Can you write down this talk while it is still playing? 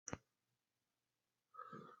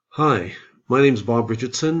Hi, my name's Bob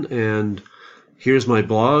Richardson, and here's my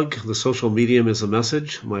blog. The social medium is a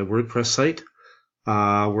message, my WordPress site.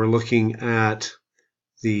 We're looking at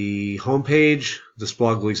the homepage. This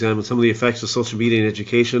blog will examine some of the effects of social media in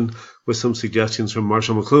education with some suggestions from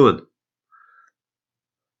Marshall McLuhan.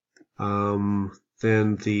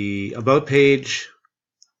 Then the About page,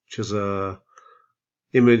 which is a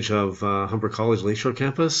image of Humber College Lakeshore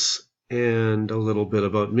campus, and a little bit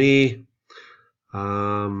about me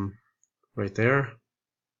right there.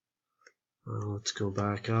 Let's go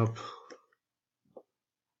back up.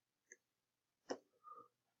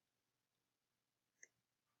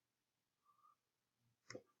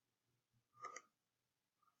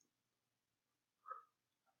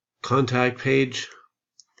 Contact page.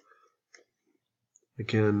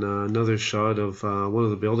 Again, another shot of one of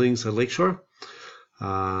the buildings at Lakeshore.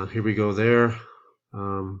 Here we go there.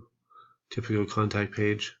 Typical contact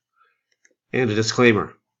page. And a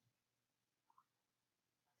disclaimer.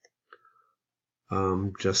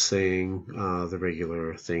 Just saying the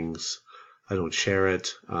regular things. I don't share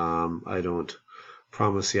it. I don't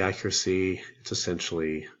promise the accuracy. It's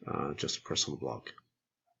essentially just a personal blog.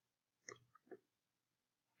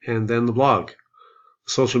 And then the blog.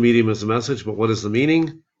 Social medium is the message, but what is the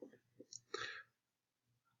meaning?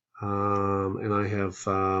 And I have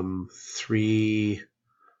three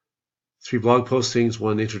blog postings,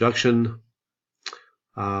 one introduction,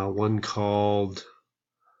 one called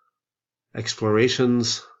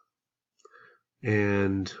Explorations,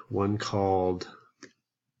 and one called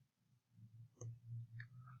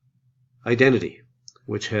Identity,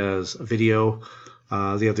 which has a video.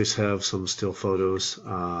 The others have some still photos,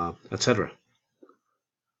 etc.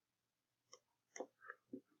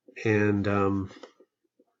 And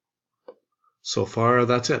so far,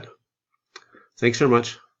 that's it. Thanks very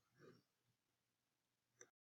much.